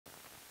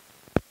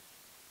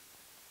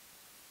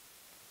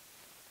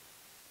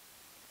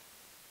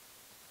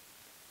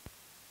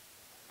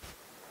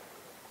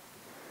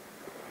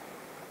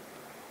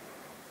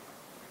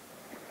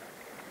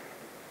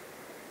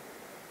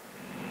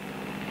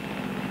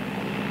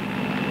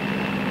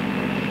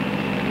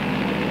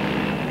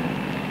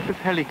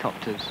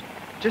helicopters,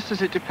 just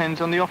as it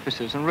depends on the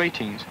officers and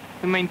ratings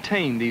who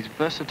maintain these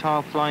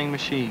versatile flying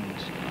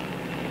machines.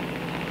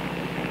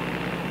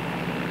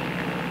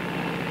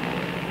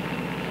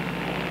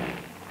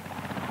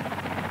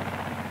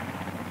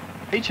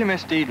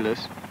 HMS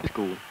Daedalus is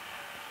school,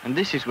 and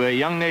this is where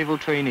young naval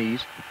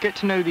trainees get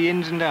to know the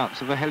ins and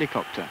outs of a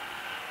helicopter.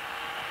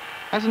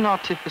 As an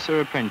artificer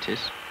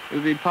apprentice, it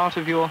will be part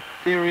of your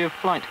theory of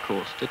flight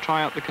course to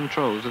try out the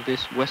controls of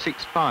this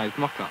Wessex V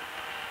mock-up.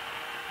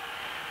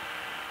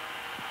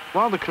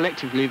 While the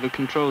collective lever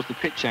controls the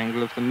pitch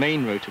angle of the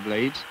main rotor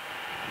blades,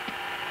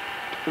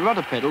 the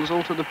rudder pedals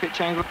alter the pitch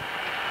angle.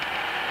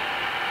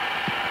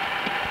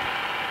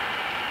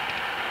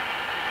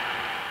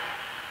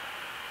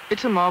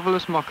 It's a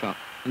marvellous mock-up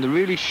and a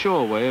really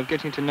sure way of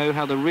getting to know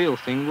how the real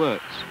thing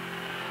works.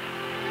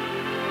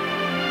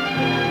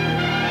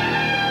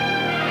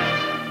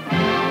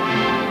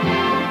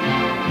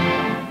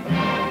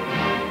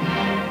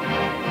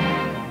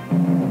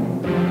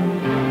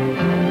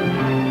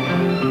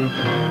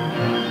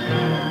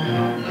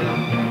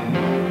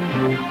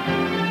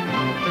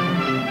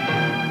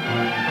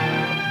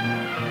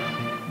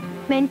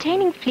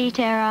 Maintaining Fleet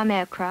Air Arm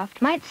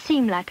aircraft might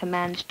seem like a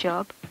man's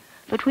job,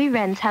 but we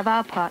Wrens have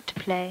our part to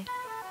play.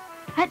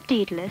 At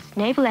Daedalus,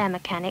 naval air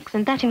mechanics,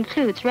 and that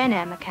includes Wren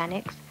air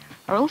mechanics,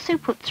 are also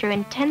put through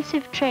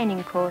intensive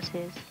training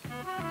courses.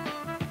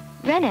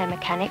 Wren air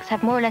mechanics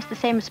have more or less the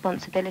same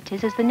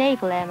responsibilities as the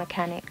naval air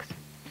mechanics.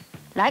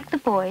 Like the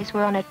boys,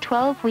 we're on a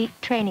 12-week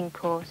training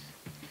course.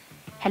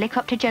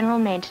 Helicopter general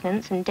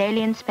maintenance and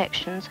daily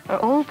inspections are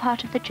all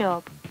part of the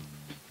job.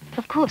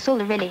 Of course, all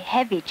the really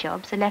heavy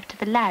jobs are left to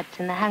the lads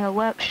in the hangar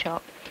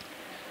workshop.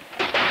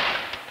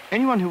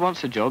 Anyone who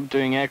wants a job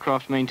doing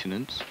aircraft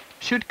maintenance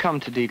should come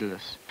to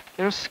Daedalus.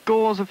 There are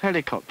scores of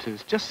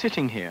helicopters just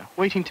sitting here,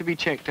 waiting to be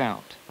checked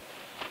out.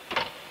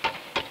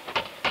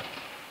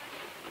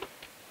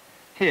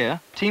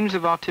 Here, teams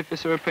of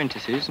artificer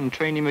apprentices and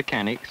trainee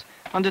mechanics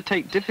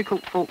undertake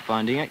difficult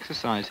fault-finding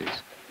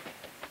exercises.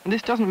 And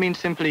this doesn't mean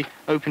simply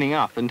opening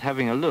up and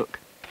having a look.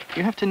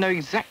 You have to know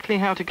exactly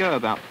how to go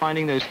about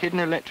finding those hidden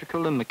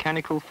electrical and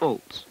mechanical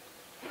faults.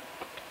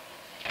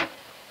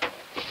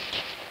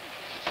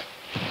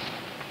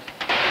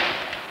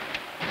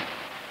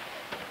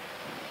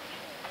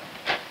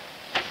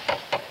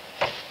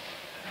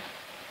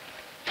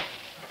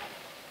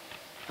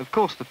 Of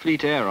course, the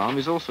Fleet Air Arm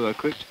is also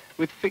equipped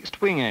with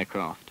fixed-wing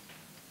aircraft.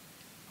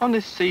 On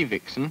this Sea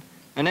Vixen,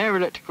 an air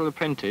electrical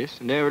apprentice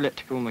and air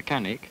electrical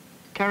mechanic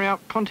carry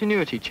out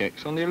continuity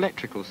checks on the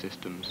electrical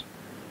systems.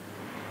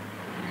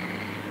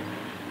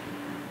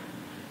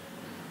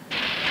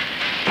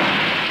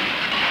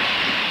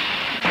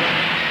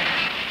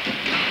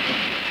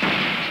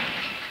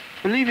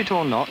 Believe it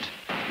or not,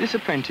 this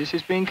apprentice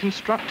is being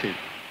constructed.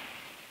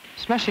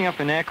 Smashing up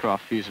an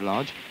aircraft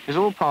fuselage is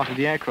all part of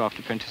the aircraft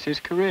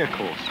apprentice's career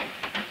course,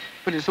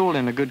 but it's all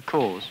in a good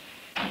cause.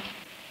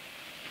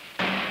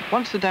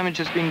 Once the damage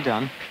has been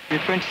done, the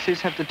apprentices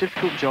have the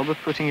difficult job of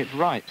putting it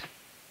right.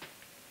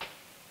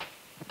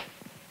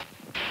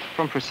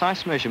 From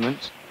precise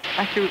measurements,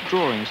 accurate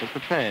drawings are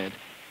prepared.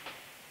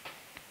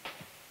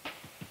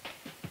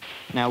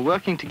 Now,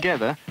 working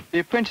together, the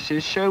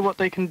apprentices show what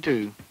they can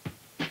do.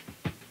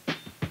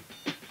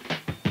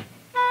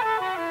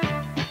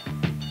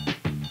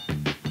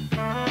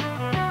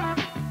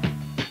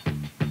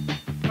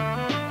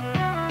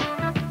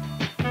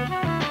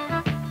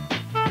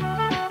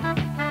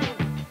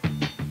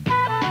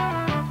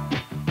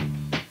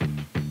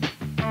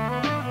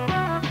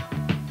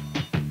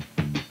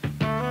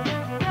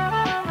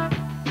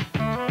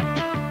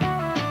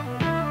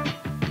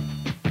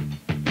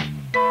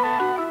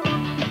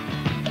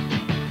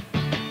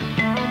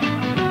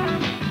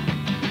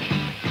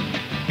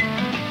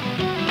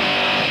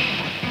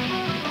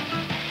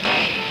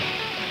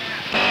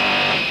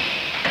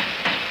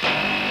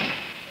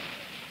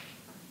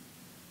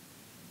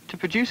 To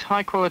produce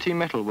high-quality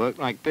metalwork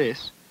like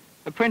this,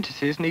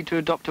 apprentices need to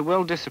adopt a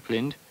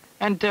well-disciplined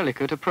and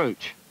delicate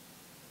approach.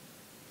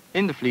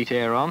 In the Fleet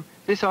Air Arm,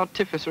 this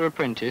artificer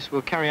apprentice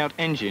will carry out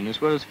engine as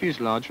well as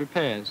fuselage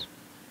repairs.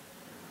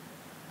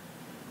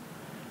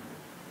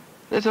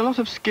 There's a lot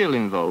of skill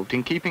involved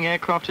in keeping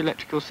aircraft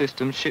electrical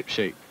systems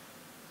shipshape.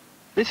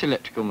 This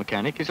electrical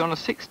mechanic is on a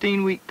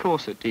 16-week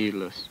course at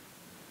Daedalus.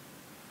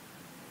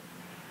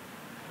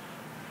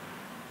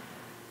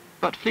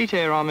 But Fleet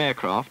Air Arm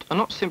aircraft are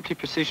not simply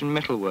precision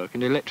metalwork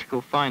and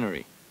electrical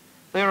finery.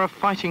 They are a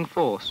fighting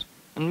force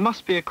and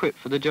must be equipped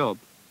for the job.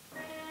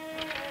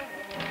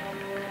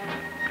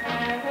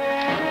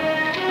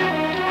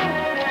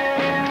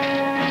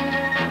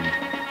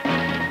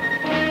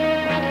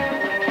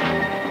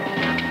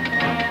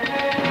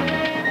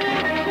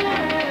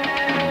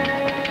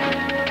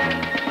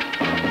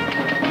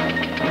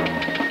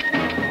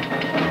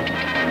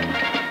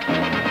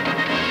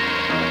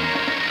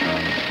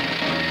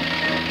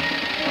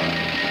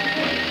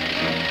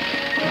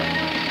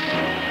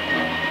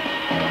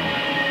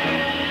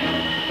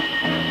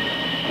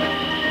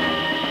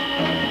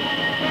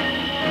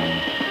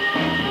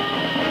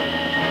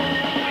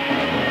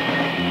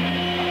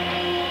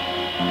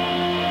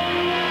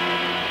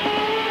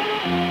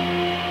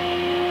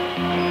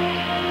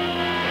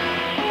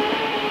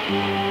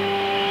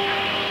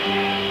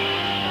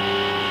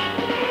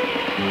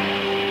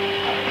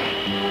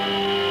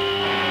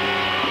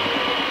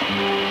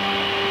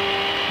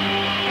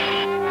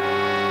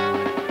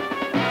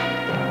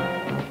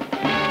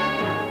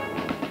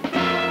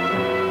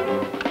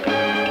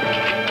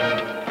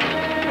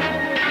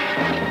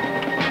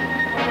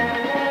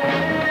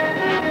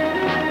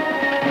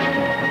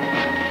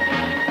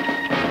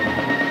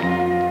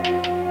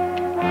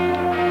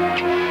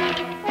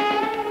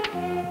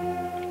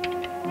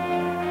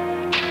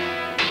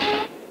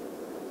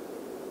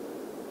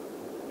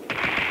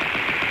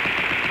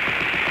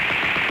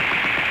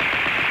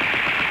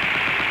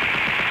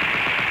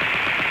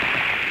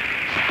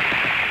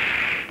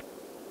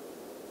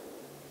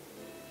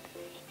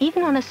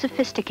 on a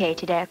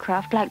sophisticated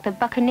aircraft like the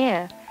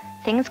Buccaneer,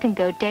 things can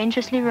go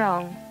dangerously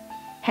wrong.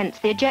 Hence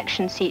the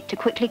ejection seat to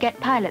quickly get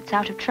pilots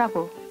out of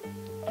trouble.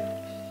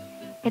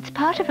 It's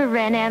part of a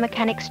wren air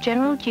mechanic's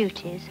general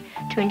duties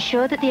to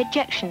ensure that the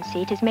ejection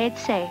seat is made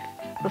safe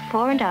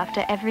before and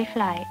after every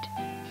flight.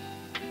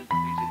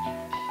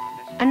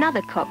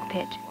 Another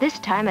cockpit, this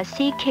time a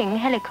Sea King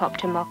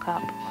helicopter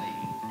mock-up.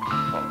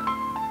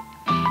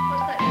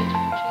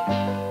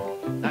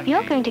 If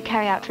you're going to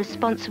carry out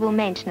responsible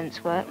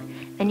maintenance work,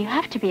 then you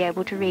have to be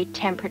able to read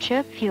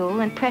temperature,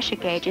 fuel and pressure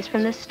gauges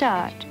from the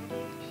start.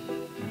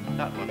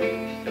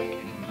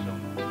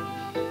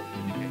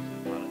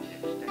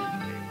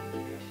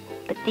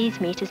 But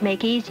these meters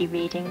make easy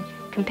reading,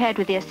 compared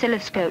with the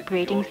oscilloscope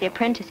readings the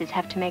apprentices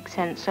have to make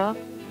sense of.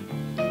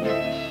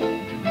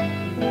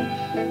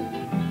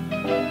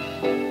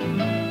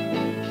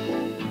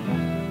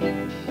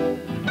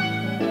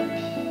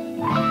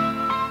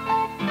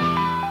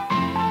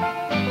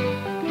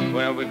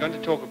 Well, we're going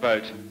to talk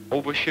about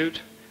overshoot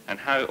and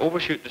how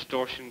overshoot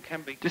distortion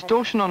can be...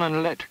 Distortion on an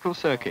electrical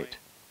circuit.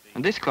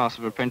 And this class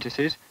of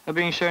apprentices are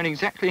being shown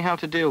exactly how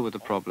to deal with the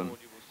problem.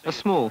 A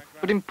small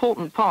but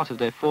important part of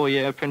their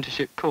 4-year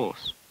apprenticeship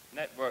course.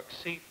 Network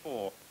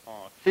C4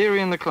 part.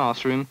 Theory in the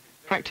classroom,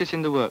 practice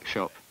in the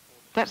workshop.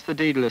 That's the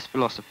Daedalus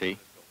philosophy.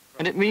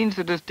 And it means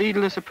that as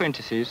Daedalus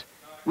apprentices,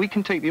 we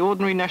can take the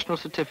ordinary national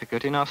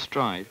certificate in our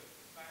stride.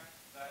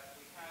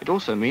 It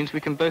also means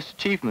we can boast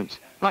achievements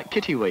like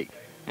Kittiwake,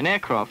 an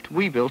aircraft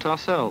we built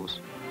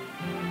ourselves.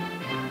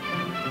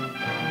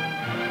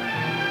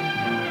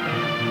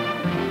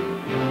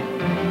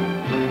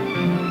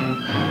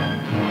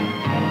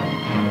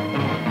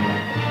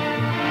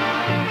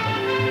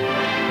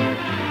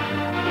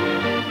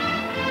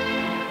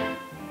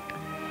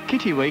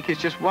 Kittiwake is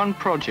just one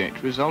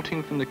project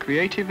resulting from the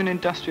creative and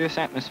industrious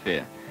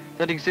atmosphere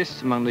that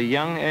exists among the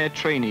young air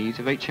trainees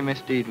of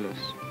HMS Daedalus.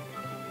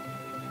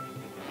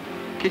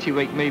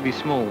 Kittiwake may be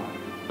small,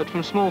 but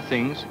from small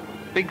things,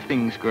 big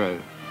things grow.